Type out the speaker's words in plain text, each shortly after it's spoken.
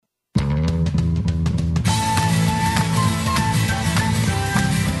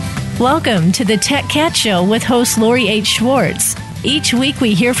Welcome to the Tech Cat Show with host Lori H. Schwartz. Each week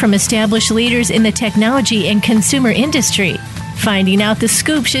we hear from established leaders in the technology and consumer industry. Finding out the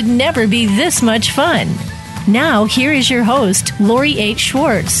scoop should never be this much fun. Now, here is your host, Lori H.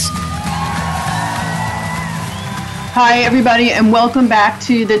 Schwartz. Hi, everybody, and welcome back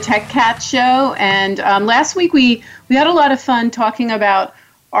to the Tech Cat Show. And last week we had a lot of fun talking about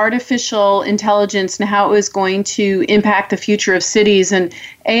artificial intelligence and how it was going to impact the future of cities. And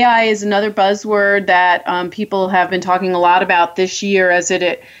AI is another buzzword that people have been talking a lot about this year as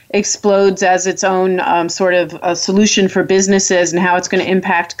it explodes as its own sort of a solution for businesses and how it's going to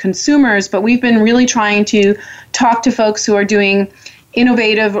impact consumers. But we've been really trying to talk to folks who are doing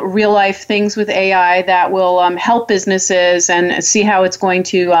innovative real-life things with AI that will help businesses and see how it's going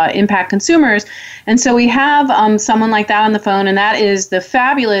to impact consumers. And so we have someone like that on the phone, and that is the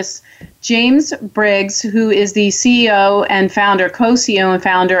fabulous James Briggs, who is the CEO and founder, co-CEO and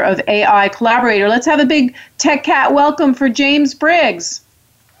founder of AI Collaborator. Let's have a big Tech Cat welcome for James Briggs.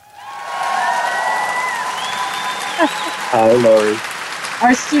 Hi, Lori.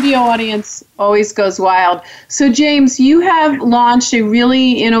 Our studio audience always goes wild. So, James, you have launched a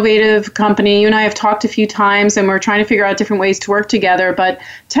really innovative company. You and I have talked a few times, and we're trying to figure out different ways to work together. But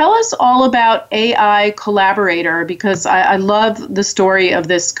tell us all about AI Collaborator, because I love the story of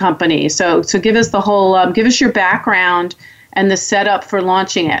this company. So give us the whole, give us your background and the setup for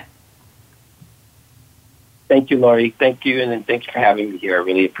launching it. Thank you, Lori. Thank you, and thanks for having me here. I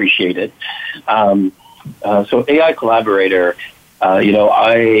really appreciate it. So AI Collaborator.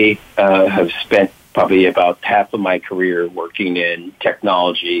 I have spent probably about half of my career working in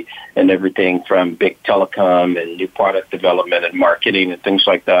technology and everything from big telecom and new product development and marketing and things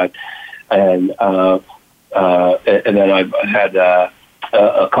like that. And then I've had a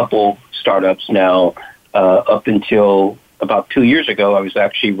couple startups now. Up until about 2 years ago, I was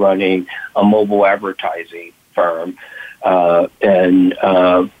actually running a mobile advertising firm and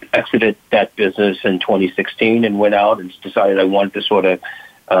exited that business in 2016 and went out and decided I wanted to sort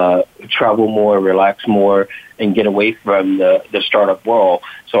of travel more, relax more, and get away from the startup world.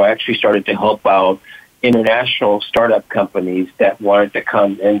 So I actually started to help out international startup companies that wanted to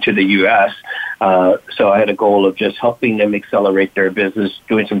come into the U.S. So I had a goal of just helping them accelerate their business,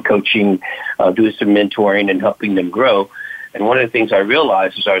 doing some coaching, doing some mentoring, and helping them grow. And one of the things I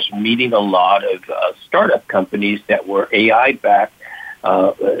realized is I was meeting a lot of startup companies that were AI-backed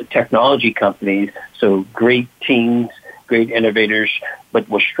technology companies, so great teams, great innovators, but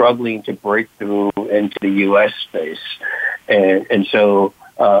were struggling to break through into the U.S. space. And so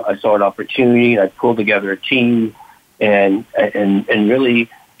I saw an opportunity, and I pulled together a team and really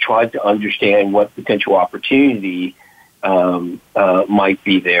tried to understand what potential opportunity might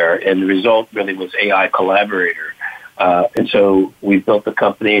be there. And the result really was AI Collaborator. And so we built a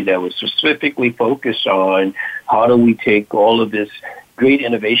company that was specifically focused on how do we take all of this great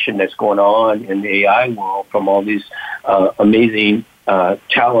innovation that's going on in the AI world from all these amazing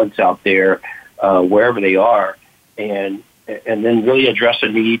talents out there, wherever they are, and then really address a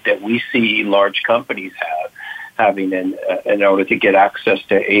need that we see large companies having in order to get access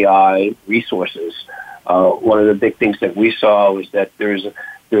to AI resources. One of the big things that we saw was that there's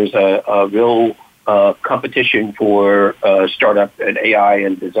a real competition for startup and AI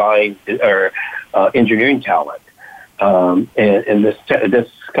and design or engineering talent. And this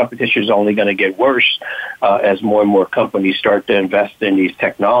competition is only going to get worse as more and more companies start to invest in these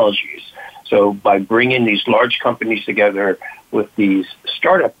technologies. So by bringing these large companies together with these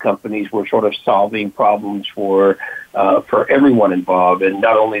startup companies, we're sort of solving problems for everyone involved. And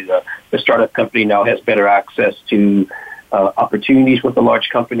not only the startup company now has better access to opportunities with the large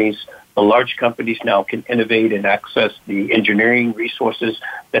companies now can innovate and access the engineering resources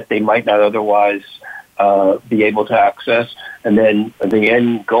that they might not otherwise be able to access. And then the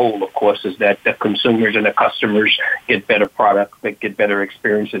end goal, of course, is that the consumers and the customers get better products, that get better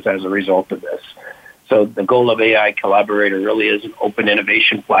experiences as a result of this. So the goal of AI Collaborator really is an open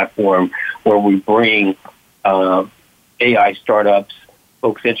innovation platform where we bring AI startups,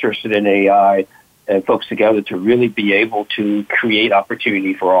 folks interested in AI, and folks together to really be able to create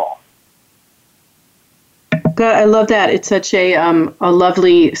opportunity for all. Good. I love that. It's such a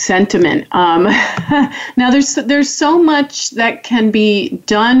lovely sentiment. Now, there's so much that can be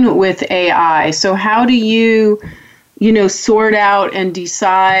done with AI. So how do you sort out and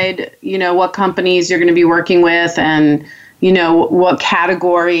decide, what companies you're going to be working with and, what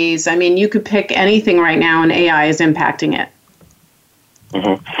categories? I mean, you could pick anything right now and AI is impacting it.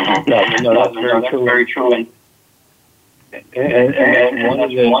 Mm-hmm. No, that's very true. And one of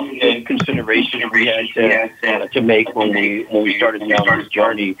the big consideration we had to make when we started down this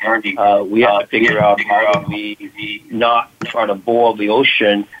journey. We had to figure out how do we not try to boil the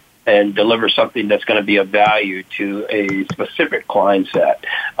ocean and deliver something that's going to be of value to a specific client set,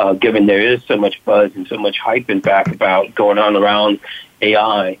 given there is so much buzz and so much hype, in fact, about going on around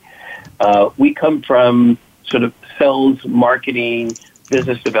AI. We come from sort of sales, marketing,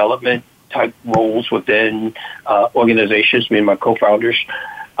 business development type roles within organizations, me and my co-founders.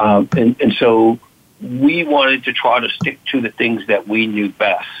 And so we wanted to try to stick to the things that we knew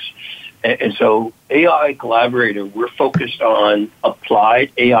best. And so AI Collaborator, we're focused on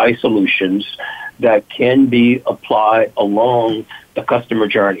applied AI solutions that can be applied along the customer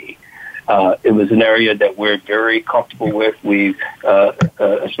journey. It was an area that we're very comfortable with. We've,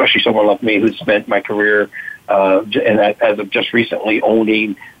 especially someone like me who's spent my career, and as of just recently,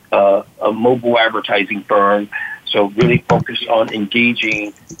 owning a mobile advertising firm. So really focused on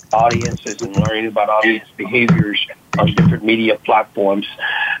engaging audiences and learning about audience behaviors on different media platforms.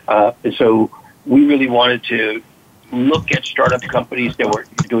 And so we really wanted to look at startup companies that were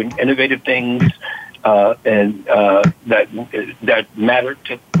doing innovative things and that matter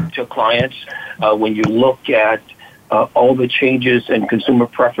to clients. When you look at all the changes in consumer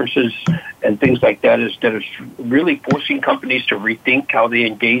preferences and things like that is really forcing companies to rethink how they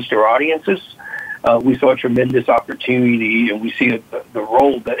engage their audiences. We saw a tremendous opportunity, and we see the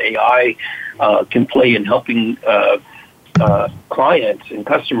role that AI can play in helping clients and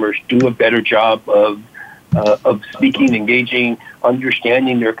customers do a better job of speaking, engaging,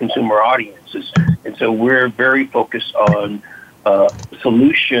 understanding their consumer audiences. And so we're very focused on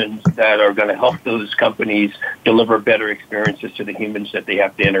solutions that are going to help those companies deliver better experiences to the humans that they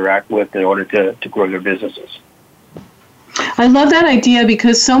have to interact with in order to grow their businesses. I love that idea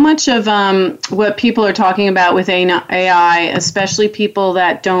because so much of what people are talking about with AI, especially people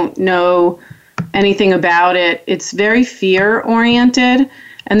that don't know anything about it, it's very fear-oriented.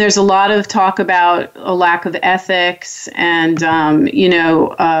 And there's a lot of talk about a lack of ethics. And,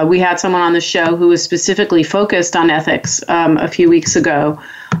 we had someone on the show who was specifically focused on ethics a few weeks ago,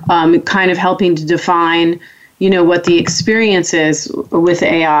 kind of helping to define, what the experience is with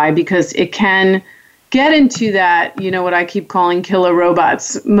AI, because it can get into that, what I keep calling killer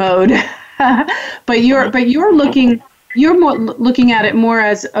robots mode. but you're more looking at it more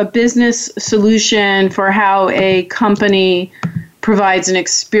as a business solution for how a company provides an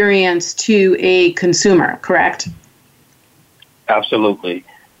experience to a consumer, correct? Absolutely.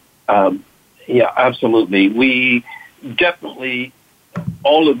 Absolutely. We definitely,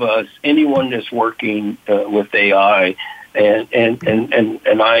 all of us, anyone that's working with AI, and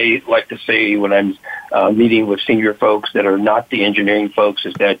I like to say when I'm meeting with senior folks that are not the engineering folks,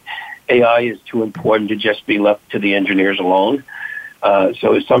 is that AI is too important to just be left to the engineers alone.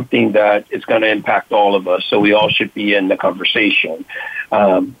 So it's something that is going to impact all of us. So we all should be in the conversation.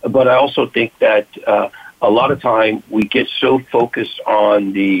 But I also think that a lot of time we get so focused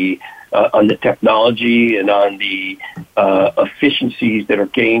on the technology and on the efficiencies that are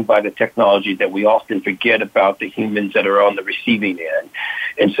gained by the technology that we often forget about the humans that are on the receiving end.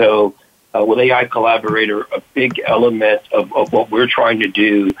 And so with AI Collaborator, a big element of what we're trying to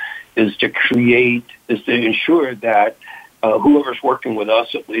do is to ensure that whoever's working with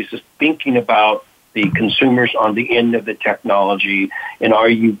us at least is thinking about the consumers on the end of the technology, and are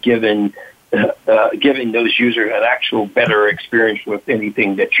you giving those users an actual better experience with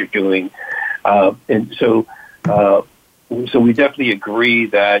anything that you're doing? And so we definitely agree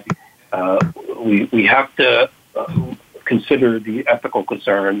that we have to consider the ethical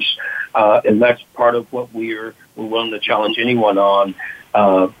concerns, and that's part of what we're willing to challenge anyone on.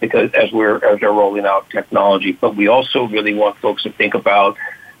 Because as they're rolling out technology, but we also really want folks to think about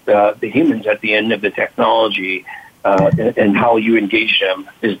the humans at the end of the technology and how you engage them.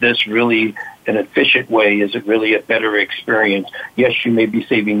 Is this really an efficient way? Is it really a better experience? Yes, you may be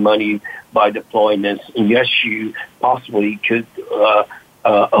saving money by deploying this, and yes, you possibly could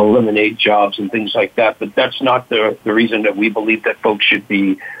eliminate jobs and things like that. But that's not the reason that we believe that folks should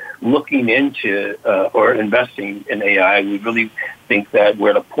be looking into or investing in AI. We really think that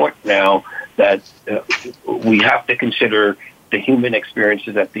we're at a point now that we have to consider the human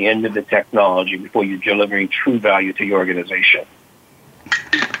experiences at the end of the technology before you're delivering true value to your organization.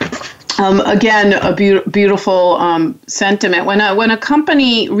 Again, a beautiful sentiment. When a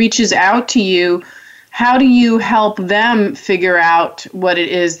company reaches out to you, how do you help them figure out what it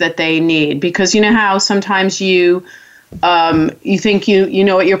is that they need? Because you know how sometimes you think you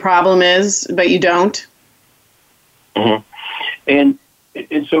know what your problem is, but you don't. Mm-hmm. And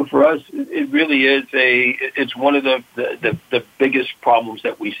And so for us, it really is it's one of the biggest problems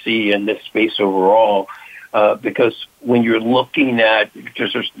that we see in this space overall, because when you're looking at,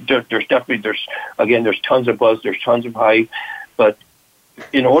 there's definitely, there's tons of buzz, there's tons of hype, but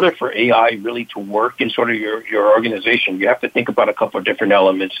in order for AI really to work in sort of your organization, you have to think about a couple of different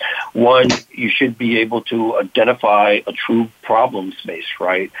elements. One, you should be able to identify a true problem space,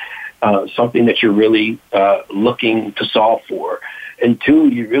 right? Something that you're really looking to solve for. And two,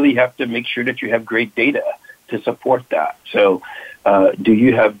 you really have to make sure that you have great data to support that. So do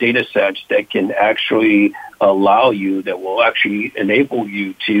you have data sets that can actually allow you, that will actually enable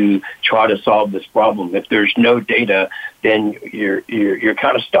you to try to solve this problem? If there's no data, then you're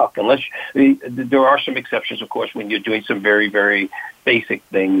kind of stuck. Unless there are some exceptions, of course, when you're doing some very, very basic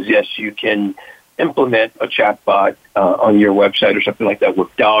things. Yes, you can implement a chatbot on your website or something like that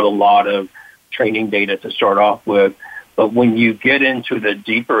without a lot of training data to start off with. But when you get into the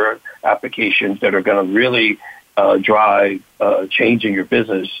deeper applications that are going to really drive change in your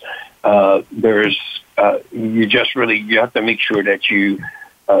business, you have to make sure that you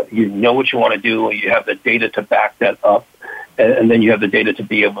know what you want to do, and you have the data to back that up, and then you have the data to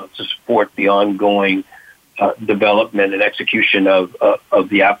be able to support the ongoing development and execution of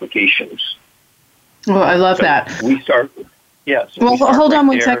the applications. Well, I love that. We start. Yeah. So well, hold on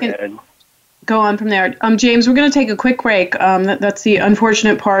one second. Go on from there. James, we're going to take a quick break. That's the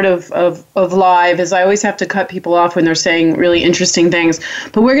unfortunate part of live, is I always have to cut people off when they're saying really interesting things.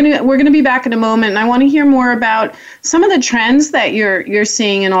 But we're going to be back in a moment, and I want to hear more about some of the trends that you're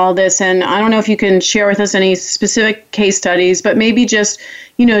seeing in all this. And I don't know if you can share with us any specific case studies, but maybe just,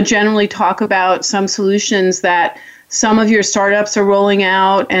 generally talk about some solutions that some of your startups are rolling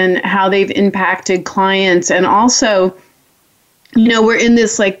out and how they've impacted clients. And also, we're in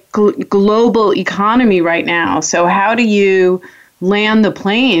this global economy right now. So how do you land the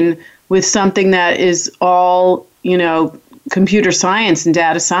plane with something that is all, computer science and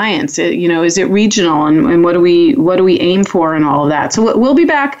data science? Is it regional, and what do we aim for and all of that? So we'll be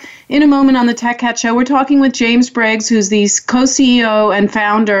back in a moment on the Tech Cat Show. We're talking with James Briggs, who's the co-CEO and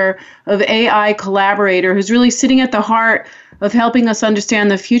founder of AI Collaborator, who's really sitting at the heart of helping us understand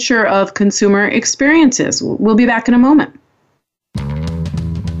the future of consumer experiences. We'll be back in a moment.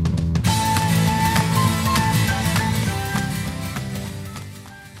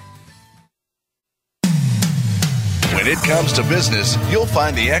 When it comes to business, you'll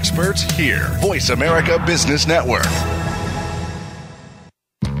find the experts here. Voice America Business Network.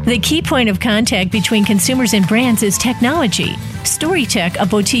 The key point of contact between consumers and brands is technology. StoryTech, a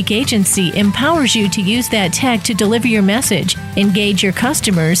boutique agency, empowers you to use that tech to deliver your message, engage your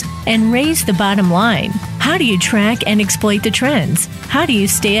customers, and raise the bottom line. How do you track and exploit the trends? How do you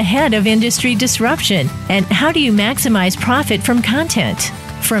stay ahead of industry disruption? And how do you maximize profit from content?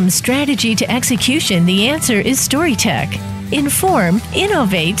 From strategy to execution, the answer is StoryTech. Inform,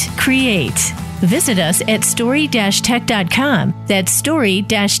 innovate, create. Visit us at story-tech.com. That's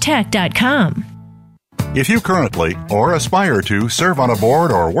story-tech.com. If you currently or aspire to serve on a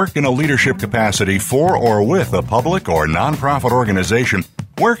board or work in a leadership capacity for or with a public or nonprofit organization,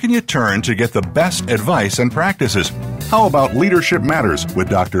 where can you turn to get the best advice and practices? How about Leadership Matters with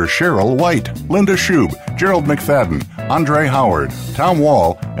Dr. Cheryl White, Linda Shube, Gerald McFadden, Andre Howard, Tom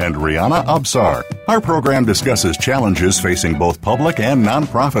Wall, and Rihanna Absar? Our program discusses challenges facing both public and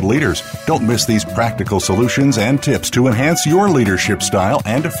nonprofit leaders. Don't miss these practical solutions and tips to enhance your leadership style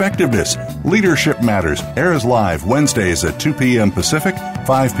and effectiveness. Leadership Matters airs live Wednesdays at 2 p.m. Pacific,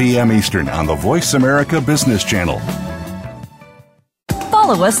 5 p.m. Eastern on the Voice America Business Channel.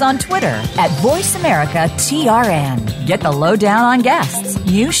 Follow us on Twitter at VoiceAmericaTRN. Get the lowdown on guests,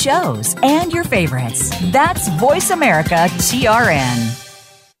 new shows, and your favorites. That's VoiceAmericaTRN.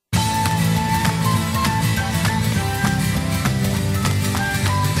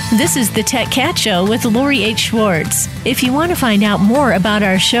 This is the Tech Cat Show with Lori H. Schwartz. If you want to find out more about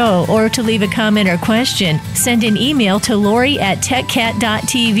our show or to leave a comment or question, send an email to Lori at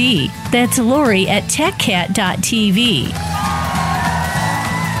techcat.tv. That's Lori at techcat.tv.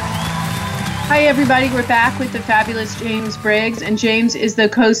 Hi, everybody. We're back with the fabulous James Briggs. And James is the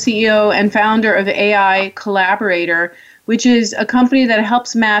co-CEO and founder of AI Collaborator, which is a company that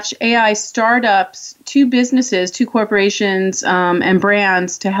helps match AI startups to businesses, to corporations and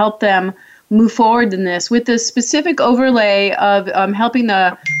brands to help them move forward in this with the specific overlay of helping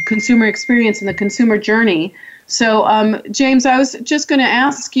the consumer experience and the consumer journey. So, James, I was just going to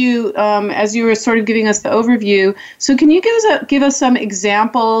ask you, as you were sort of giving us the overview, so can you give us some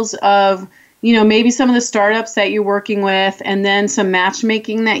examples of maybe some of the startups that you're working with, and then some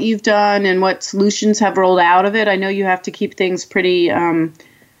matchmaking that you've done and what solutions have rolled out of it. I know you have to keep things pretty,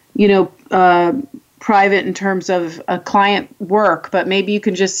 private in terms of client work, but maybe you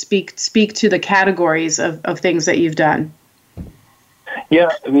can just speak to the categories of things that you've done. Yeah,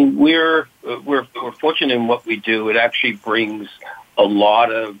 I mean, we're fortunate in what we do. It actually brings a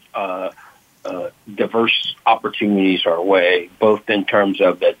lot of diverse opportunities our way, both in terms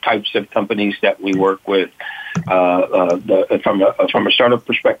of the types of companies that we work with. From a startup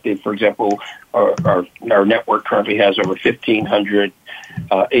perspective, for example, our network currently has over 1,500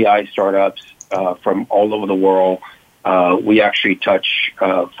 AI startups from all over the world. We actually touch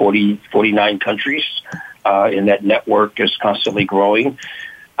 49 countries, and that network is constantly growing.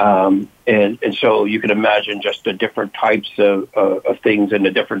 And so you can imagine just the different types of things and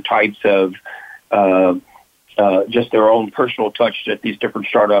the different types of just their own personal touch that these different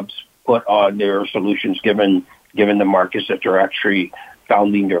startups put on their solutions, given the markets that they're actually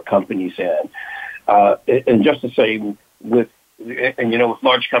founding their companies in. And just the same with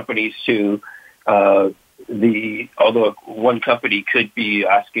large companies too. Although one company could be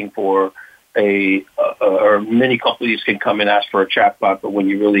asking for or many companies can come and ask for a chatbot, but when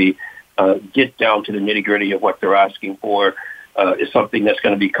you really get down to the nitty gritty of what they're asking for, is something that's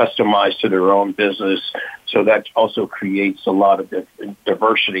going to be customized to their own business. So that also creates a lot of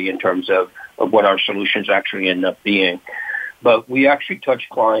diversity in terms of what our solutions actually end up being. But we actually touch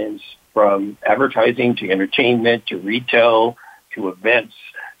clients from advertising to entertainment to retail to events.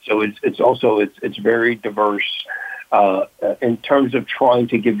 So it's very diverse. In terms of trying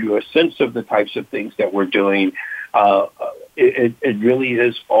to give you a sense of the types of things that we're doing, it really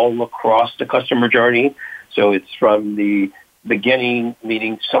is all across the customer journey. So it's from the beginning,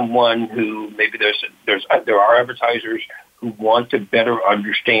 meaning someone who maybe there are advertisers who want to better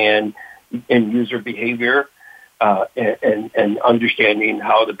understand end user behavior and understanding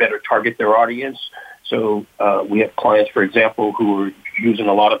how to better target their audience. So we have clients, for example, who are using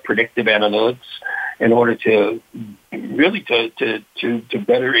a lot of predictive analytics in order to really to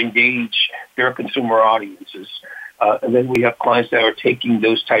better engage their consumer audiences. And then we have clients that are taking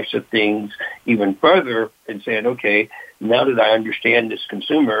those types of things even further and saying, okay, now that I understand this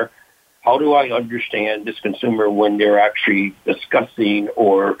consumer, how do I understand this consumer when they're actually discussing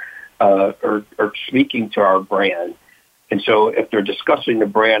or speaking to our brand? And so if they're discussing the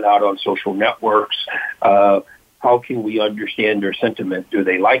brand out on social networks, how can we understand their sentiment? Do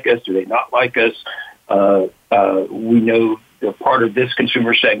they like us? Do they not like us? We know they're part of this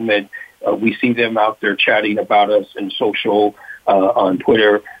consumer segment. We see them out there chatting about us in social, on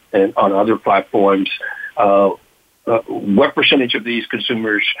Twitter, and on other platforms. What percentage of these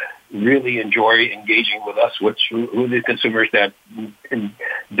consumers really enjoy engaging with us? Who are the consumers that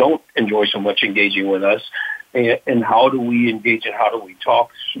don't enjoy so much engaging with us? And how do we engage and how do we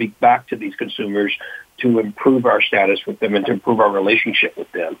speak back to these consumers to improve our status with them and to improve our relationship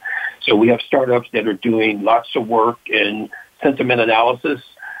with them? So we have startups that are doing lots of work in sentiment analysis.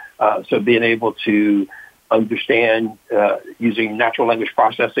 So being able to understand, using natural language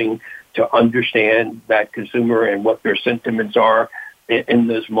processing to understand that consumer and what their sentiments are in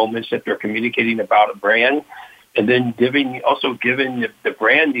those moments that they're communicating about a brand. And then giving the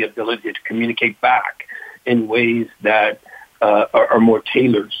brand the ability to communicate back in ways that are more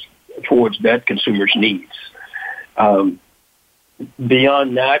tailored towards that consumer's needs.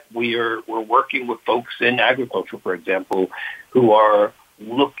 Beyond that, we're working with folks in agriculture, for example, who are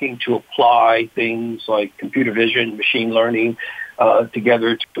looking to apply things like computer vision, machine learning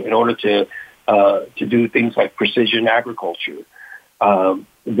together in order to do things like precision agriculture.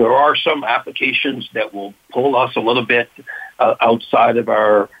 There are some applications that will pull us a little bit outside of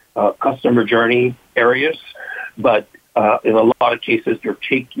our customer journey areas, but in a lot of cases, they're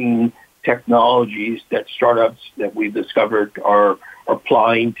taking technologies that startups that we've discovered are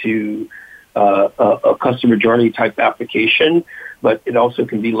applying to a customer journey type application, but it also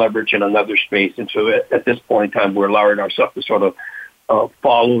can be leveraged in another space. And so at this point in time, we're allowing ourselves to sort of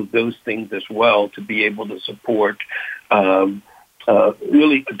follow those things as well to be able to support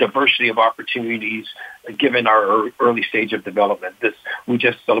really a diversity of opportunities given our early stage of development. We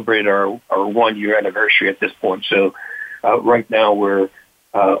just celebrated our 1 year anniversary at this point. So right now we're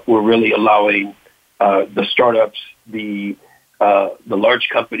really allowing the startups, the large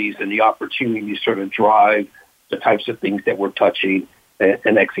companies, and the opportunities to sort of drive the types of things that we're touching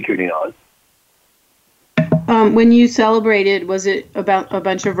and executing on. When you celebrated, was it about a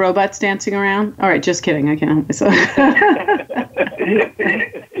bunch of robots dancing around? All right, just kidding. I can't help myself.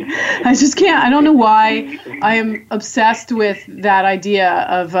 I just can't. I don't know why I am obsessed with that idea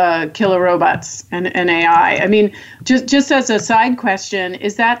of killer robots and AI. I mean, just as a side question,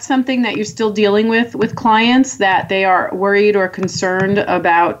 is that something that you're still dealing with clients, that they are worried or concerned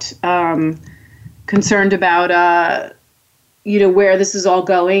about where this is all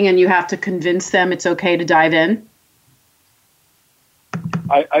going, and you have to convince them it's okay to dive in?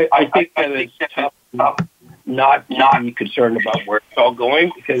 I think that it's tough not be concerned about where it's all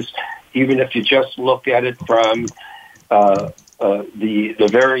going, because even if you just look at it from the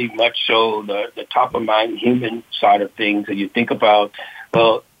very much so the top of mind human side of things, and you think about,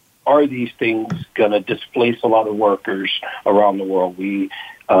 well, are these things going to displace a lot of workers around the world? We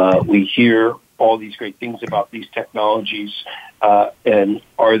hear all these great things about these technologies, and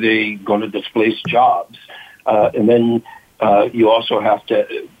are they going to displace jobs? And then you also have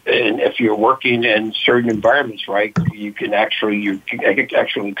to, and if you're working in certain environments, right, you can actually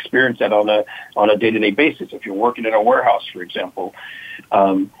experience that on a day-to-day basis. If you're working in a warehouse, for example,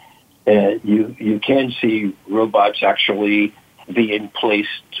 and you can see robots actually being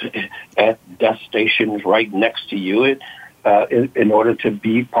placed at desk stations right next to you in order to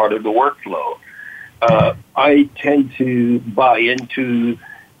be part of the workflow. I tend to buy into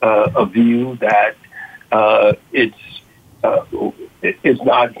a view that it's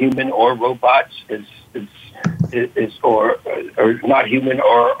not human or robots. It's not human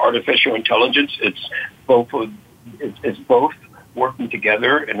or artificial intelligence. It's both. It's both working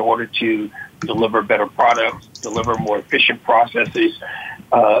together in order to deliver better products, deliver more efficient processes,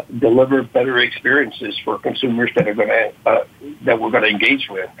 deliver better experiences for consumers that we're going to engage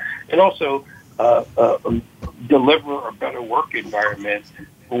with, and also deliver a better work environment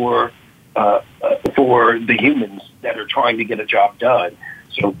for the humans that are trying to get a job done.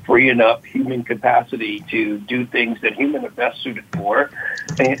 So freeing up human capacity to do things that humans are best suited for,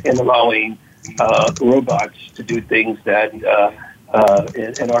 and allowing robots to do things that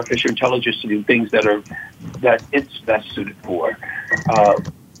and artificial intelligence to do things that it's best suited for.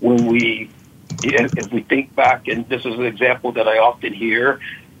 If we think back, and this is an example that I often hear,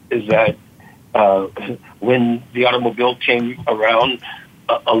 is that when the automobile came around,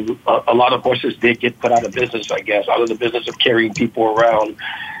 a lot of horses did get put out of business, I guess, out of the business of carrying people around.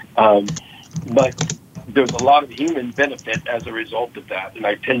 But there's a lot of human benefit as a result of that, and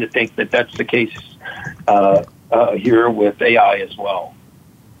I tend to think that that's the case here with AI as well.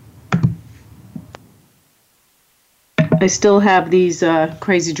 I still have these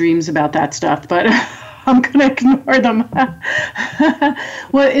crazy dreams about that stuff, but I'm going to ignore them.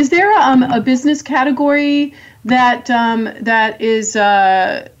 Well, is there a business category that is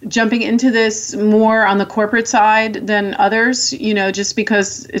jumping into this more on the corporate side than others, just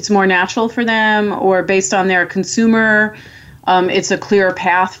because it's more natural for them, or based on their consumer, it's a clearer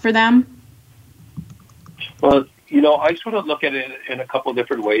path for them? Well, I sort of look at it in a couple of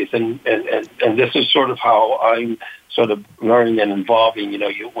different ways, and this is sort of how I'm sort of learning and evolving.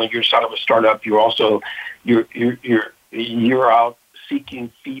 When you're sort of a startup, you're also you're out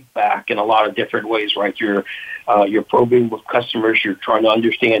seeking feedback in a lot of different ways, right? You're probing with customers. You're trying to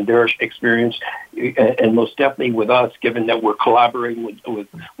understand their experience, and most definitely with us, given that we're collaborating with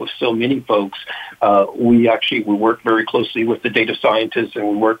so many folks, we work very closely with the data scientists, and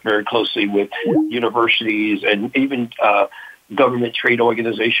we work very closely with universities and even government trade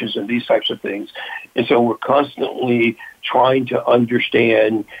organizations and these types of things. And so we're constantly trying to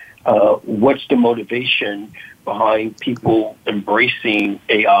understand what's the motivation behind people embracing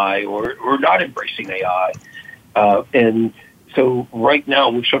AI or not embracing AI. And so right now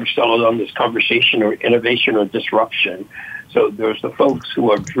we've sort of settled on this conversation or innovation or disruption. So there's the folks who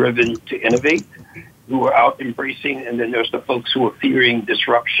are driven to innovate, who are out embracing, and then there's the folks who are fearing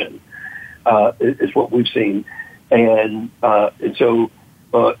disruption, is what we've seen. And so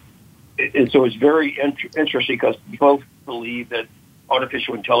it's very interesting, because both believe that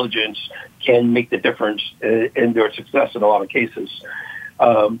artificial intelligence can make the difference in their success in a lot of cases.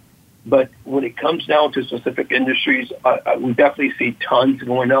 But when it comes down to specific industries, we definitely see tons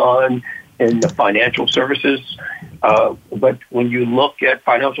going on in the financial services. But when you look at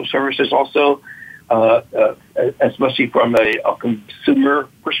financial services also, especially from a consumer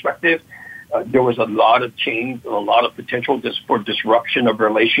perspective, there was a lot of change, a lot of potential for disruption of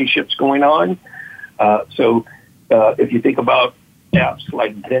relationships going on. So if you think about apps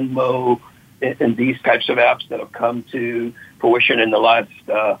like Venmo and these types of apps that have come to fruition in the last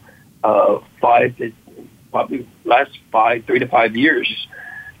 3 to 5 years,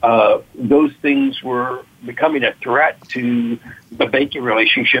 those things were becoming a threat to the banking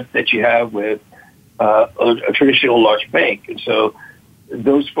relationship that you have with a traditional large bank. And so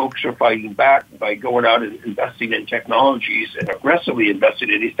those folks are fighting back by going out and investing in technologies and aggressively investing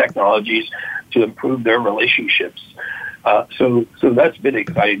in these technologies to improve their relationships. So that's been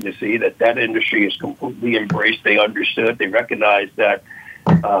exciting to see that industry is completely embraced. They understood, they recognized that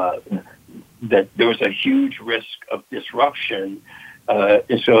there was a huge risk of disruption.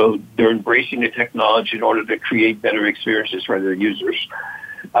 And so they're embracing the technology in order to create better experiences for their users.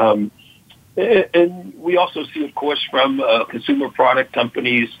 And we also see, of course, from consumer product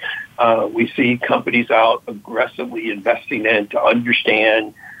companies, we see companies out aggressively investing in to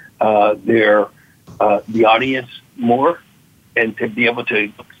understand the audience more and to be able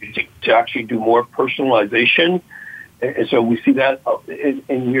to actually do more personalization. And so we see that,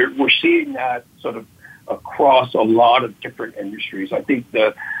 and we're seeing that sort of across a lot of different industries. I think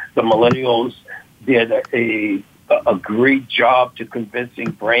the millennials did a great job to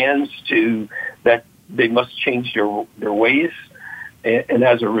convincing brands that they must change their ways, and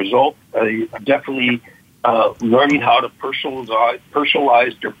as a result, definitely learning how to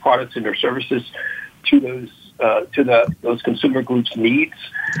personalize their products and their services to those consumer groups' needs.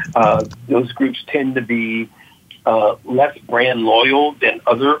 Those groups tend to be less brand loyal than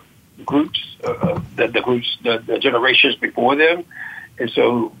other groups, the generations before them, and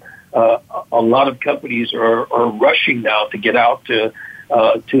so a lot of companies are rushing now to get out to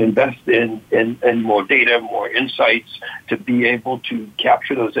invest in more data, more insights, to be able to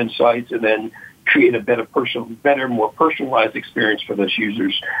capture those insights and then create a better, more personalized experience for those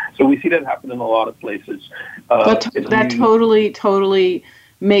users. So we see that happen in a lot of places. That totally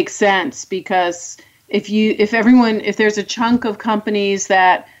makes sense, because if there's a chunk of companies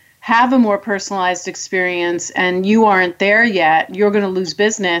that have a more personalized experience and you aren't there yet, you're going to lose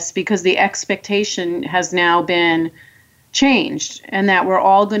business, because the expectation has now been changed, and that we're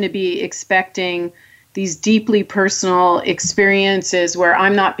all going to be expecting these deeply personal experiences where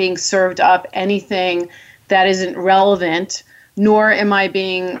I'm not being served up anything that isn't relevant, nor am I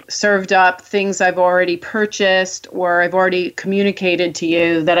being served up things I've already purchased or I've already communicated to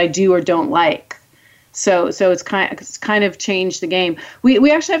you that I do or don't like. So it's kind of changed the game.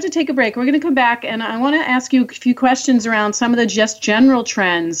 We actually have to take a break. We're going to come back, and I want to ask you a few questions around some of the just general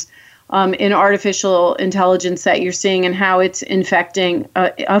trends in artificial intelligence that you're seeing, and how it's affecting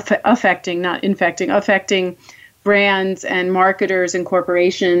brands and marketers and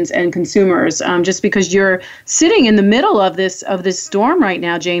corporations and consumers. Just because you're sitting in the middle of this storm right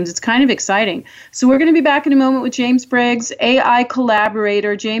now, James, it's kind of exciting. So we're going to be back in a moment with James Briggs, AI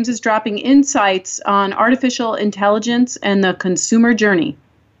collaborator. James is dropping insights on artificial intelligence and the consumer journey.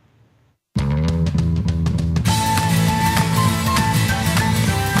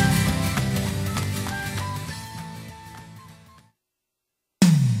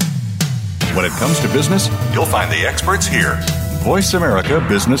 When it comes to business, you'll find the experts here. Voice America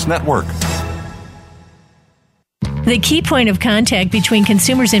Business Network. The key point of contact between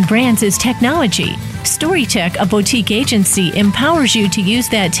consumers and brands is technology. StoryTech, a boutique agency, empowers you to use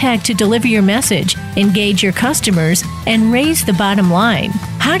that tech to deliver your message, engage your customers, and raise the bottom line.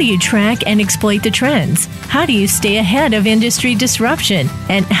 How do you track and exploit the trends? How do you stay ahead of industry disruption?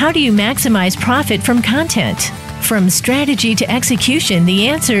 And how do you maximize profit from content? From strategy to execution, the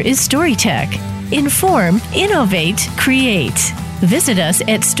answer is StoryTech. Inform, innovate, create. Visit us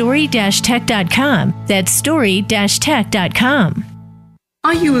at story-tech.com. That's story-tech.com.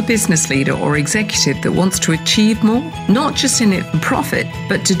 Are you a business leader or executive that wants to achieve more? Not just in it for profit,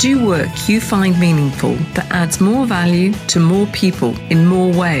 but to do work you find meaningful that adds more value to more people in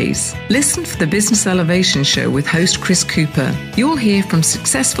more ways. Listen for the Business Elevation Show with host Chris Cooper. You'll hear from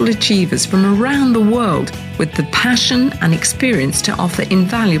successful achievers from around the world with the passion and experience to offer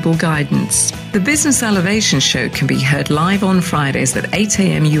invaluable guidance. The Business Elevation Show can be heard live on Fridays at 8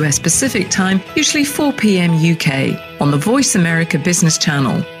 a.m. US Pacific Time, usually 4 p.m. UK, on the Voice America Business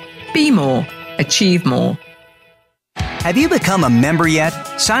Channel. Be more, achieve more. Have you become a member yet?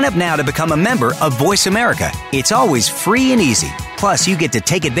 Sign up now to become a member of Voice America. It's always free and easy. Plus, you get to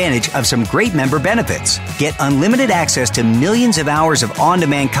take advantage of some great member benefits. Get unlimited access to millions of hours of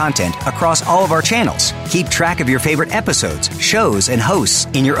on-demand content across all of our channels. Keep track of your favorite episodes, shows, and hosts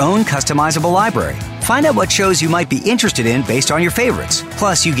in your own customizable library. Find out what shows you might be interested in based on your favorites.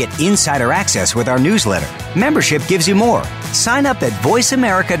 Plus, you get insider access with our newsletter. Membership gives you more. Sign up at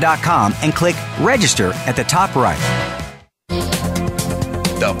voiceamerica.com and click Register at the top right.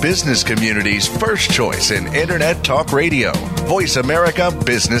 The business community's first choice in Internet Talk Radio. Voice America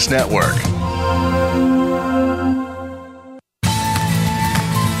Business Network.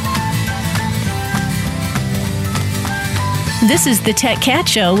 This is the Tech Cat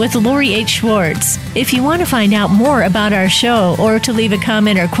Show with Lori H. Schwartz. If you want to find out more about our show or to leave a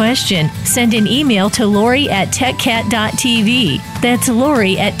comment or question, send an email to lori@techcat.tv. That's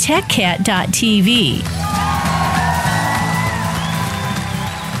lori@techcat.tv.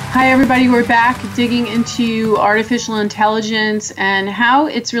 Hi, everybody. We're back digging into artificial intelligence and how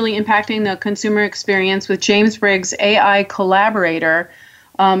it's really impacting the consumer experience with James Briggs AI Collaborator,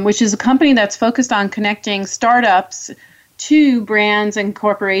 which is a company that's focused on connecting startups to brands and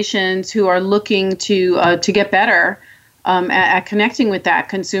corporations who are looking to get better at connecting with that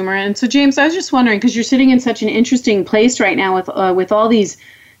consumer. And so, James, I was just wondering, because you're sitting in such an interesting place right now with all these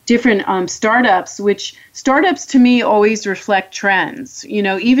different startups, which startups to me always reflect trends. You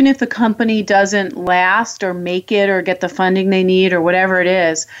know, even if the company doesn't last or make it or get the funding they need or whatever it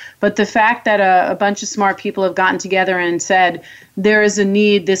is, but the fact that a bunch of smart people have gotten together and said, there is a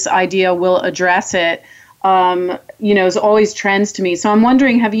need, this idea will address it, is always trends to me. So I'm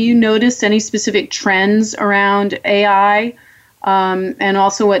wondering, have you noticed any specific trends around AI, and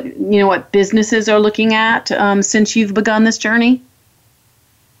also what businesses are looking at since you've begun this journey?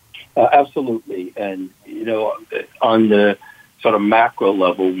 Absolutely. And, on the sort of macro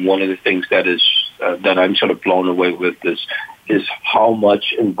level, one of the things that I'm sort of blown away with is how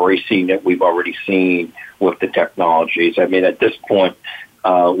much embracing that we've already seen with the technologies. I mean, at this point,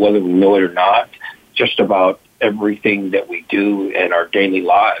 whether we know it or not, just about everything that we do in our daily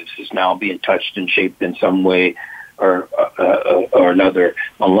lives is now being touched and shaped in some way or another,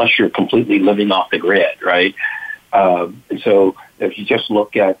 unless you're completely living off the grid, right? And so if you just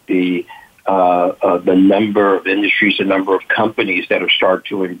look at the number of industries, the number of companies that have started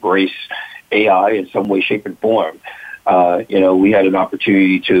to embrace AI in some way, shape, and form. We had an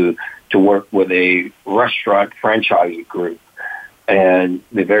opportunity to work with a restaurant franchising group. And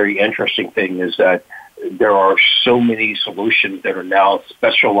the very interesting thing is that there are so many solutions that are now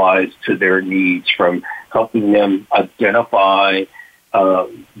specialized to their needs, from helping them identify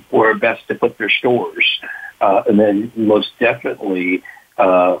where best to put their stores, and then most definitely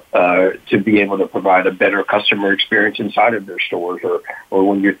to be able to provide a better customer experience inside of their stores, or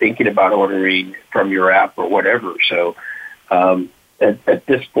when you're thinking about ordering from your app or whatever. So at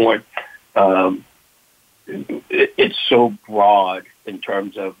this point, it's so broad in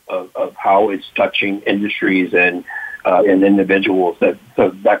terms of how it's touching industries and individuals. That's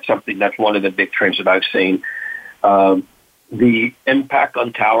one of the big trends that I've seen. The impact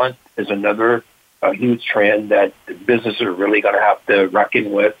on talent is another huge trend that businesses are really going to have to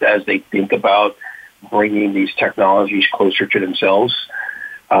reckon with as they think about bringing these technologies closer to themselves.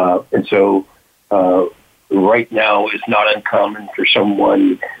 And so right now, it's not uncommon for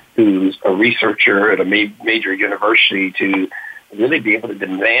someone who's a researcher at a major university to really be able to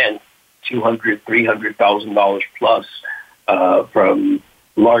demand $200,000, $300,000 plus from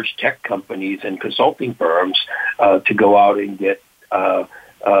large tech companies and consulting firms to go out and get to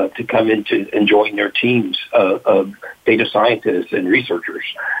come into and join their teams of data scientists and researchers.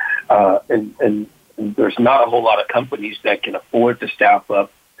 And there's not a whole lot of companies that can afford to staff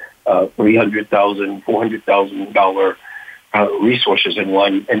up $300,000, $400,000 resources in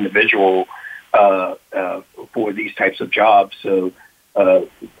one individual for these types of jobs. So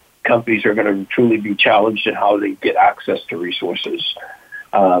companies are going to truly be challenged in how they get access to resources.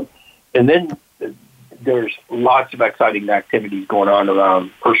 And then there's lots of exciting activities going on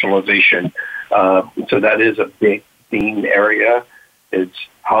around personalization. So that is a big theme area. It's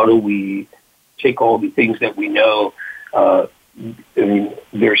how do we take all the things that we know.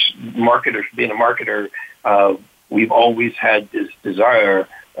 There's marketers, being a marketer, we've always had this desire,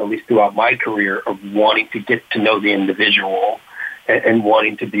 at least throughout my career, of wanting to get to know the individual and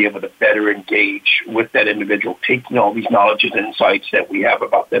wanting to be able to better engage with that individual, taking all these knowledges and insights that we have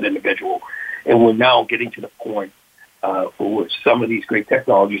about that individual. And we're now getting to the point with some of these great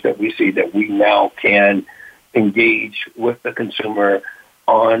technologies that we see that we now can engage with the consumer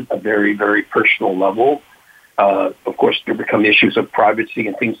on a very, very personal level. Of course, there become issues of privacy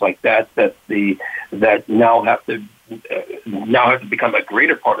and things like that that now have to become a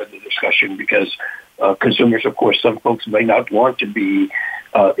greater part of the discussion, because consumers, of course, some folks may not want to be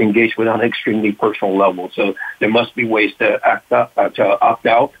engaged with on an extremely personal level. So there must be ways to opt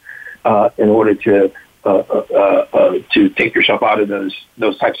out in order to take yourself out of those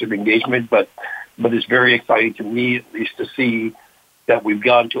types of engagement. But it's very exciting to me, at least, to see that we've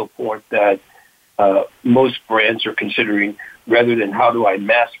gotten to a point that most brands are considering, rather than how do I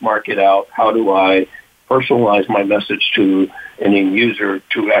mass market out, how do I personalize my message to an end user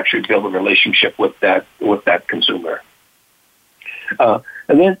to actually build a relationship with that consumer. And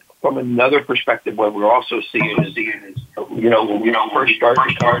then from another perspective, what we're also seeing is, when we first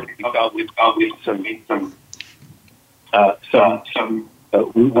started,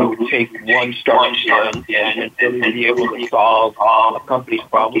 we would take one startup and really be able to solve a company's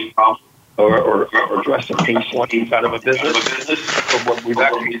problems or address a pain point inside of a business. But what we've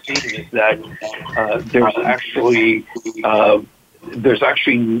actually seen is that there's actually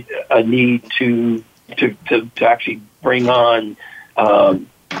a need to actually bring on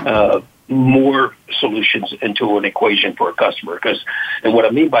more solutions into an equation for a customer. And what I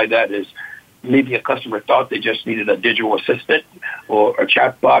mean by that is maybe a customer thought they just needed a digital assistant or a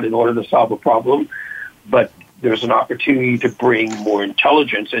chatbot in order to solve a problem, but there's an opportunity to bring more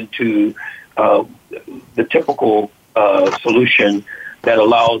intelligence into the typical solution that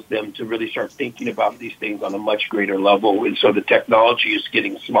allows them to really start thinking about these things on a much greater level. And so the technology is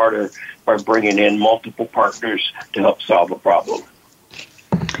getting smarter by bringing in multiple partners to help solve a problem.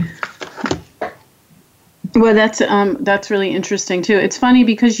 Well, that's really interesting too. It's funny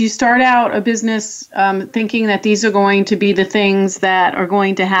because you start out a business thinking that these are going to be the things that are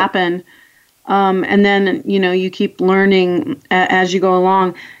going to happen, and then you keep learning as you go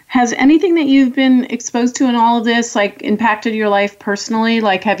along. Has anything that you've been exposed to in all of this impacted your life personally?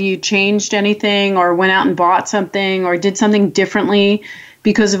 Have you changed anything, or went out and bought something, or did something differently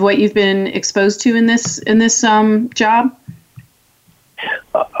because of what you've been exposed to in this job?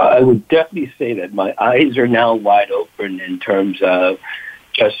 I would definitely say that my eyes are now wide open in terms of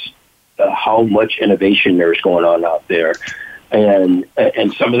just how much innovation there's going on out there. And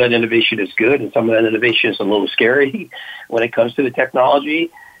some of that innovation is good, and some of that innovation is a little scary when it comes to the technology.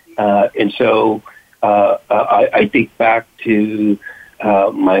 And so I think back to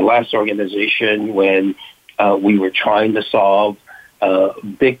my last organization when we were trying to solve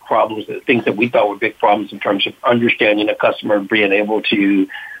big problems, things that we thought were big problems in terms of understanding a customer, being able to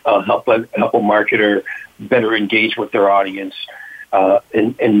help a marketer better engage with their audience.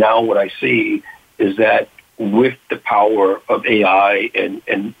 And now what I see is that with the power of AI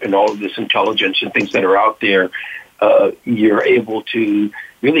and all of this intelligence and things that are out there, you're able to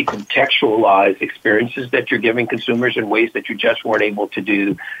really contextualize experiences that you're giving consumers in ways that you just weren't able to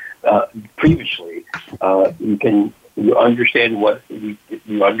do previously. You understand what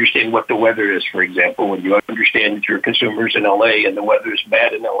the weather is, for example, when you understand that your consumers in LA and the weather is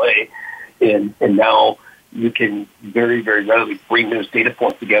bad in LA, and now you can very, very readily bring those data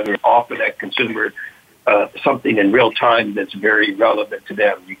points together and offer that consumer something in real time that's very relevant to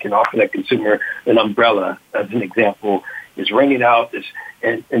them. You can offer that consumer an umbrella, as an example, is ringing out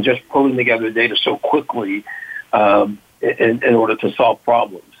and just pulling together data so quickly in order to solve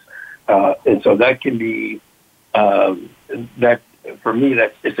problems. And so that can be that for me,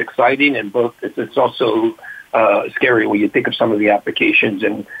 it's exciting, and both it's also scary when you think of some of the applications,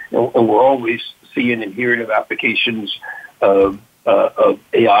 and we're always seeing and hearing of applications of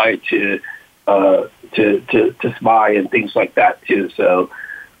AI to spy and things like that too. So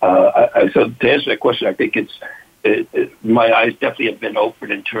so to answer that question, I think my eyes definitely have been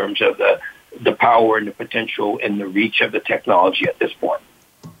open in terms of the power and the potential and the reach of the technology at this point.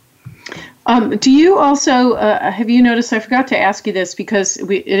 Do you also, have you noticed, I forgot to ask you this because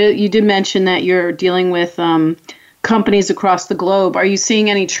you did mention that you're dealing with companies across the globe. Are you seeing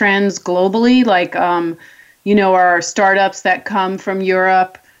any trends globally? Are startups that come from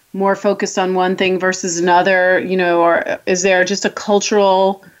Europe more focused on one thing versus another, or is there just a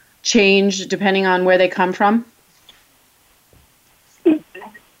cultural change depending on where they come from?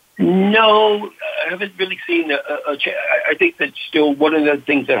 No, I haven't really seen a change. I think that still one of the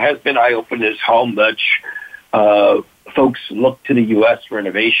things that has been eye-opening is how much folks look to the U.S. for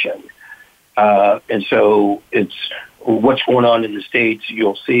innovation. And so it's what's going on in the States.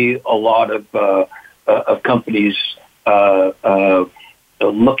 You'll see a lot of companies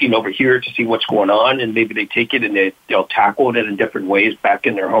looking over here to see what's going on, and maybe they take it and they'll tackle it in different ways back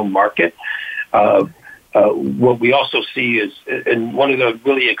in their home market. What we also see is, and one of the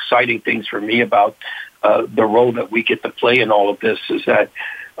really exciting things for me about the role that we get to play in all of this is that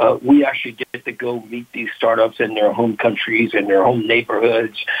we actually get to go meet these startups in their home countries and their home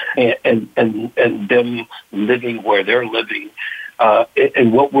neighborhoods and them living where they're living.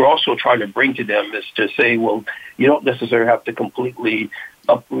 And what we're also trying to bring to them is to say, well, you don't necessarily have to completely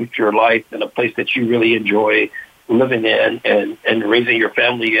uproot your life in a place that you really enjoy living in and raising your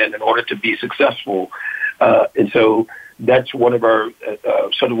family in order to be successful. And so that's one of our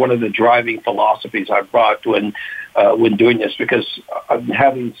sort of one of the driving philosophies I brought when doing this, because I'm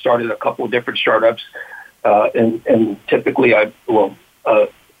having started a couple of different startups, and typically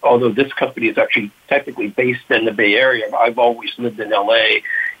although this company is actually technically based in the Bay Area, I've always lived in LA,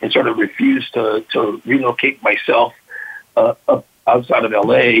 and sort of refused to relocate myself up outside of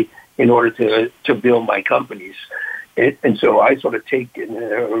LA in order to build my companies. And so I sort of take and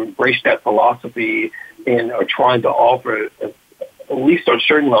embrace that philosophy and are trying to offer, at least on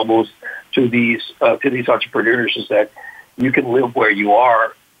certain levels, to these entrepreneurs, is that you can live where you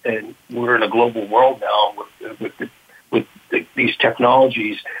are, and we're in a global world now with these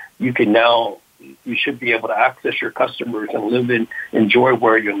technologies. You should be able to access your customers and enjoy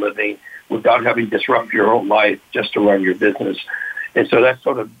where you're living without having to disrupt your own life just to run your business. And so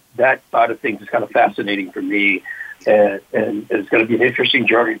that side of things is kind of fascinating for me. And it's going to be an interesting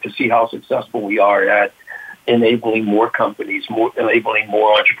journey to see how successful we are at enabling more companies, enabling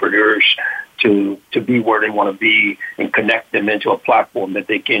more entrepreneurs to be where they want to be and connect them into a platform that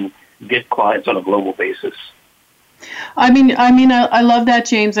they can get clients on a global basis. I love that,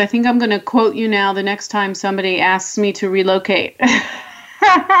 James. I think I'm going to quote you now the next time somebody asks me to relocate.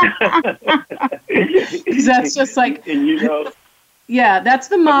 That's just like, yeah, that's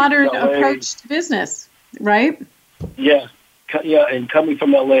the modern approach to business, right? Yeah, and coming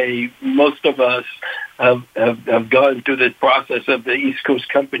from LA, most of us have gone through the process of the East Coast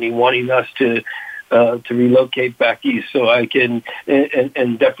company wanting us to relocate back east. So I can,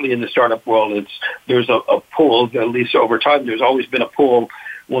 and definitely in the startup world, there's a pull. At least over time, there's always been a pull.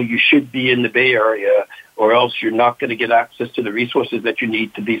 Well, you should be in the Bay Area, or else you're not going to get access to the resources that you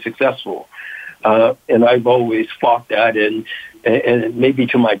need to be successful. And I've always fought that, and maybe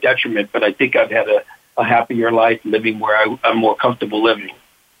to my detriment, but I think I've had a happier life living where I'm more comfortable living.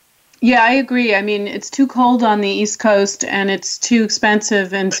 Yeah, I agree. I mean, it's too cold on the East Coast and it's too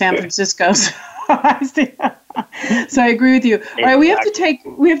expensive in San Francisco. So I agree with you. All right, we have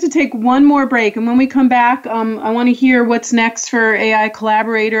to take one more break, and when we come back, I want to hear what's next for AI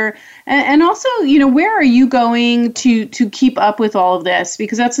Collaborator, and also, where are you going to keep up with all of this?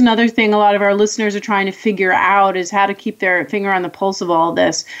 Because that's another thing a lot of our listeners are trying to figure out, is how to keep their finger on the pulse of all of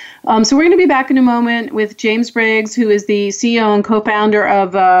this. So we're going to be back in a moment with James Briggs, who is the CEO and co-founder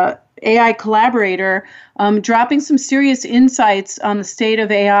of AI Collaborator, dropping some serious insights on the state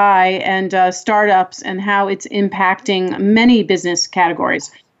of AI and startups and how it's impacting many business categories.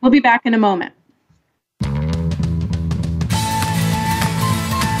 We'll be back in a moment.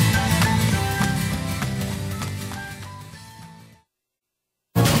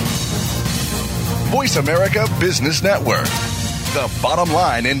 Voice America Business Network, the bottom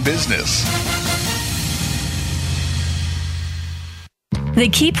line in business. The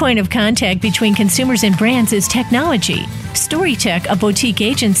key point of contact between consumers and brands is technology. StoryTech, a boutique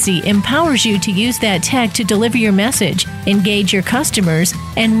agency, empowers you to use that tech to deliver your message, engage your customers,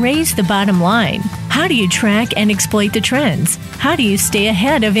 and raise the bottom line. How do you track and exploit the trends? How do you stay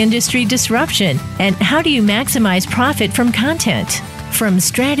ahead of industry disruption? And how do you maximize profit from content? From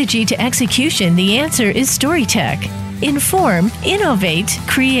strategy to execution, the answer is StoryTech. Inform, innovate,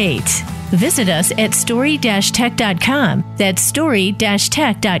 create. Visit us at story-tech.com. That's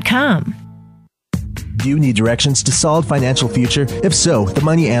story-tech.com. Do you need directions to solid financial future? If so, The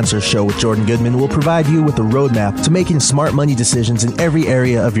Money Answer Show with Jordan Goodman will provide you with a roadmap to making smart money decisions in every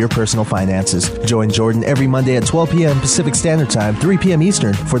area of your personal finances. Join Jordan every Monday at 12 p.m. Pacific Standard Time, 3 p.m.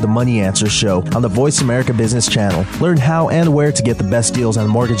 Eastern for The Money Answer Show on the Voice America Business Channel. Learn how and where to get the best deals on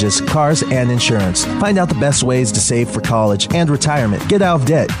mortgages, cars, and insurance. Find out the best ways to save for college and retirement. Get out of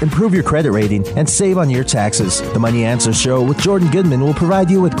debt, improve your credit rating, and save on your taxes. The Money Answer Show with Jordan Goodman will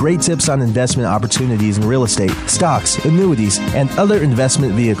provide you with great tips on investment opportunities in real estate, stocks, annuities, and other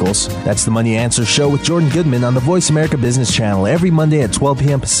investment vehicles. That's The Money Answer Show with Jordan Goodman on the Voice America Business Channel every Monday at 12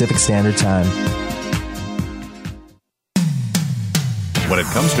 p.m. Pacific Standard Time. When it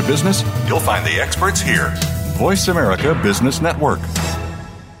comes to business, you'll find the experts here. Voice America Business Network.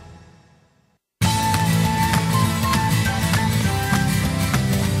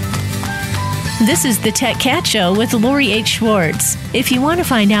 This is the Tech Cat Show with Lori H. Schwartz. If you want to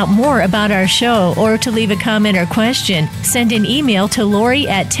find out more about our show or to leave a comment or question, send an email to Lori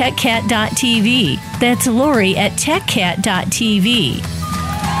at techcat.tv. That's Lori at techcat.tv.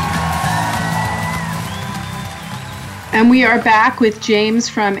 And we are back with James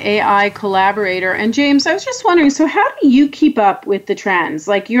from AI Collaborator. And James, I was just wondering, so how do you keep up with the trends?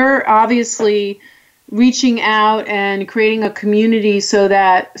 Like, you're obviously reaching out and creating a community so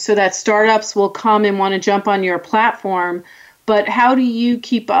that startups will come and want to jump on your platform. But how do you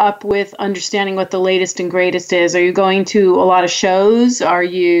keep up with understanding what the latest and greatest is? Are you going to a lot of shows? Are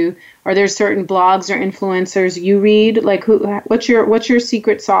there certain blogs or influencers you read? Like, what's your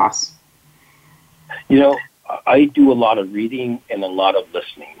secret sauce? I do a lot of reading and a lot of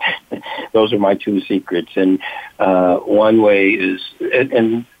listening. Those are my two secrets. And one way is,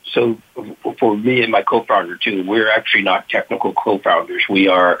 and So for me and my co-founder too, we're actually not technical co-founders. We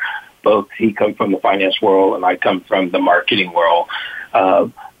are both. He comes from the finance world, and I come from the marketing world.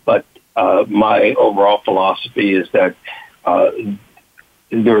 But my overall philosophy is that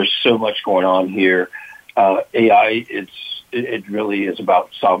there's so much going on here. AI, it really is about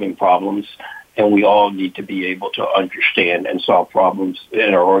solving problems, and we all need to be able to understand and solve problems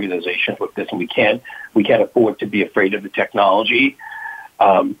in our organizations with this. And we can't afford to be afraid of the technology.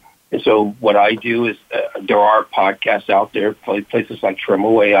 And so what I do is there are podcasts out there, places like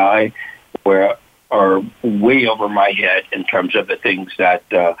Tremo AI, where are way over my head in terms of the things that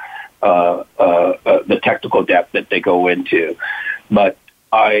the technical depth that they go into. But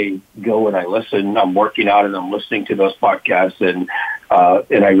I go and I listen. I'm working out and I'm listening to those podcasts, and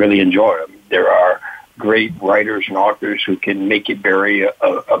I really enjoy them. There are great writers and authors who can make it very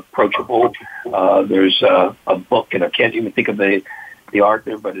approachable. There's a book, and I can't even think of the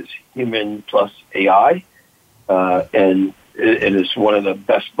author, but it's Human Plus AI, and it is one of the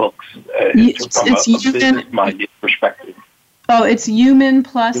best books from a business-minded perspective. Oh, it's Human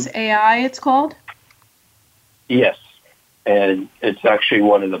Plus AI, it's called? Yes, and it's actually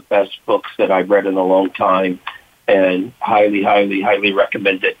one of the best books that I've read in a long time, and highly, highly, highly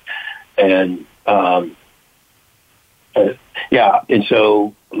recommend it. And and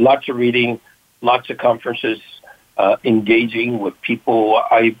so lots of reading, lots of conferences, engaging with people.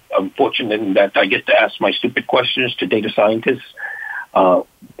 I'm fortunate in that I get to ask my stupid questions to data scientists.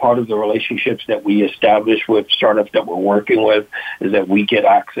 Part of the relationships that we establish with startups that we're working with is that we get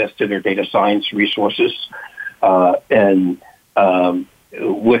access to their data science resources. And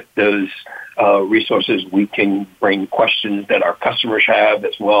with those resources, we can bring questions that our customers have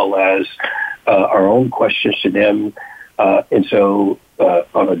as well as our own questions to them. And so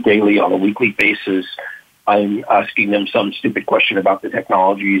on a weekly basis, I'm asking them some stupid question about the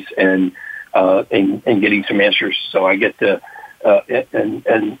technologies and getting some answers. So I get to, and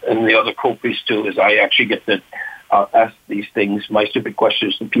the other cool piece too is I actually get to ask these things, my stupid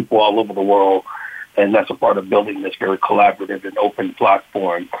questions, to people all over the world, and that's a part of building this very collaborative and open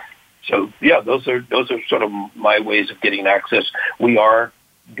platform. So yeah, those are sort of my ways of getting access. We are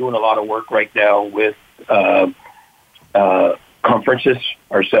doing a lot of work right now with conferences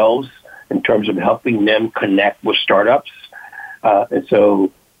ourselves, in terms of helping them connect with startups. And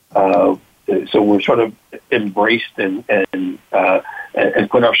so we're sort of embraced and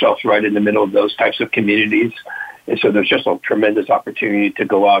put ourselves right in the middle of those types of communities. And so there's just a tremendous opportunity to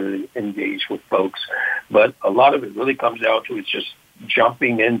go out and engage with folks. But a lot of it really comes down to it's just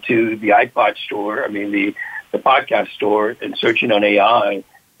jumping into the iPod store, the podcast store, and searching on AI.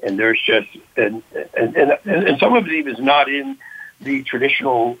 And there's just, and some of it even is not in the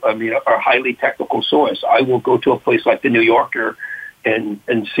traditional, or highly technical source. I will go to a place like the New Yorker and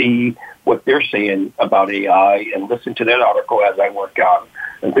see what they're saying about AI and listen to that article as I work out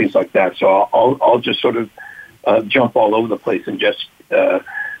and things like that. So I'll just sort of jump all over the place and just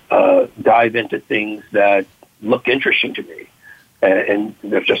dive into things that look interesting to me. And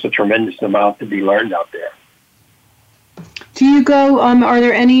there's just a tremendous amount to be learned out there. Do you go, are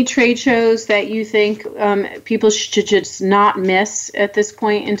there any trade shows that you think people should just not miss at this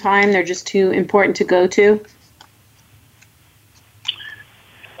point in time? They're just too important to go to?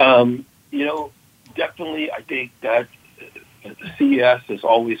 Definitely I think that CES is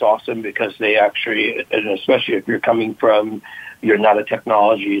always awesome because they actually, and especially if you're not a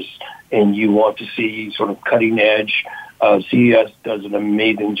technologist and you want to see sort of cutting edge, CES does an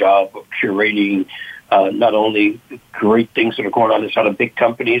amazing job of curating not only great things that are going on inside of big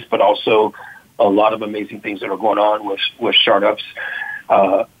companies, but also a lot of amazing things that are going on with startups.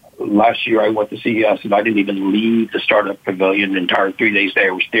 Last year I went to CES and I didn't even leave the startup pavilion the entire 3 days that I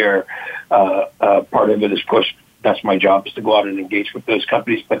was there. Part of it is, of course, that's my job, is to go out and engage with those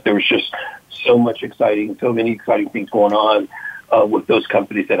companies. But there was just so many exciting things going on with those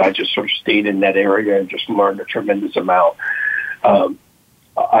companies that I just sort of stayed in that area and just learned a tremendous amount.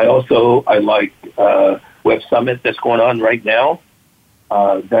 I like Web Summit that's going on right now.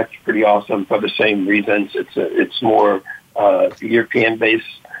 That's pretty awesome for the same reasons. It's more European based,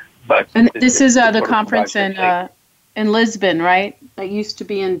 but this is the conference in Lisbon, right? It used to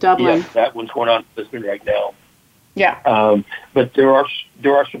be in Dublin. Yeah, that one's going on in Lisbon right now. Yeah. But there are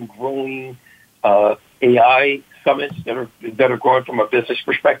some growing AI summits that are growing from a business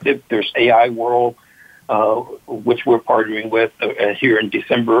perspective. There's AI World, which we're partnering with here in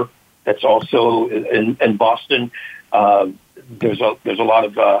December. That's also in Boston. There's a lot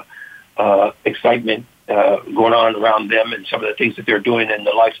of excitement going on around them and some of the things that they're doing in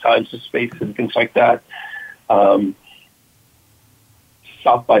the life sciences space and things like that.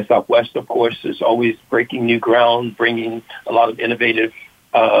 South by Southwest, of course, is always breaking new ground, bringing a lot of innovative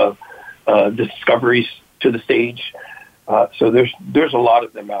discoveries to the stage. So there's a lot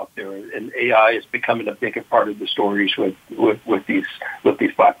of them out there, and AI is becoming a bigger part of the stories with these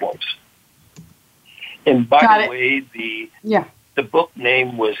platforms. And by the way, the book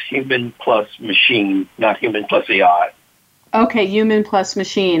name was Human Plus Machine, not Human Plus AI. Okay, Human Plus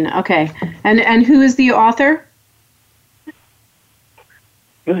Machine. Okay, and who is the author?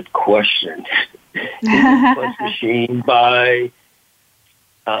 Good question. Human Plus Machine by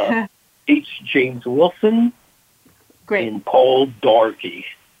H. James Wilson. Great. And Paul Doherty.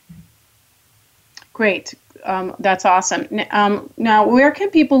 Great. That's awesome. Now, where can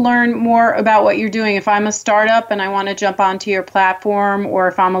people learn more about what you're doing? If I'm a startup and I want to jump onto your platform, or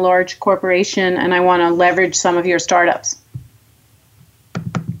if I'm a large corporation and I want to leverage some of your startups?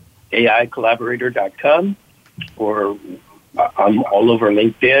 AIcollaborator.com, or I'm all over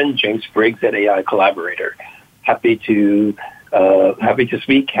LinkedIn, James Briggs at AI Collaborator. Happy to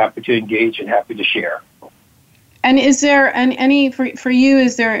speak, happy to engage, and happy to share. And is there any for you?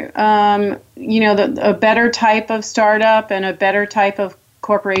 Is there a better type of startup and a better type of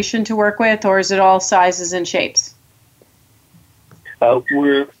corporation to work with, or is it all sizes and shapes?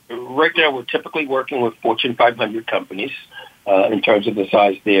 We're typically working with Fortune 500 companies in terms of the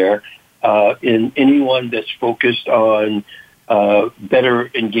size there. In anyone that's focused on better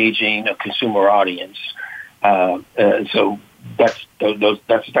engaging a consumer audience, and so that's the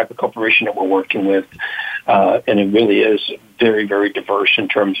type of corporation that we're working with. And it really is very, very diverse in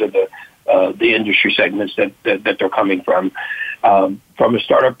terms of the industry segments that they're coming from. From a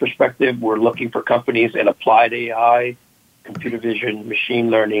startup perspective, we're looking for companies in applied AI, computer vision, machine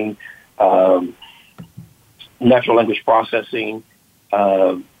learning, natural language processing,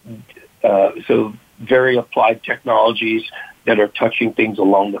 so very applied technologies that are touching things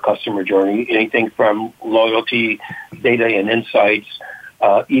along the customer journey, anything from loyalty, data and insights,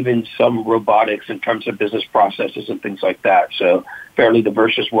 even some robotics in terms of business processes and things like that. So fairly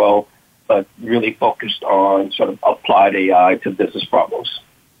diverse as well, but really focused on sort of applied AI to business problems.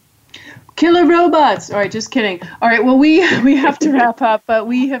 Killer robots. All right, just kidding. All right, well, we have to wrap up, but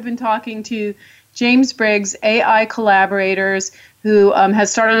we have been talking to James Briggs, AI Collaborators, who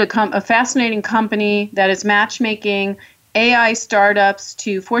has started a fascinating company that is matchmaking AI startups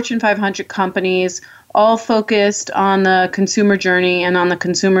to Fortune 500 companies, all focused on the consumer journey and on the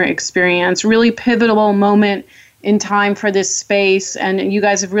consumer experience. Really pivotal moment in time for this space, and you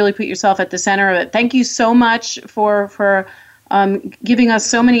guys have really put yourself at the center of it. Thank you so much for giving us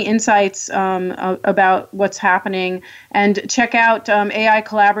so many insights about what's happening. And check out AI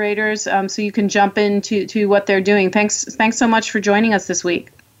Collaborators so you can jump into what they're doing. Thanks so much for joining us this week.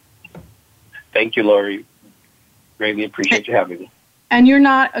 Thank you, Lori. Greatly appreciate you having me. And you're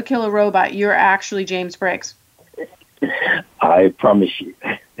not a killer robot. You're actually James Briggs. I promise you.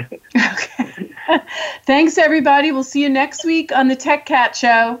 Okay. Thanks, everybody. We'll see you next week on the Tech Cat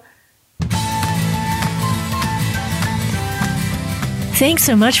Show. Thanks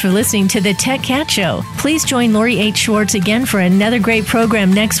so much for listening to the Tech Cat Show. Please join Lori H. Schwartz again for another great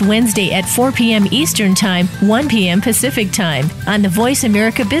program next Wednesday at 4 p.m. Eastern Time, 1 p.m. Pacific Time on the Voice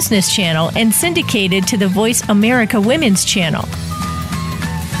America Business Channel and syndicated to the Voice America Women's Channel.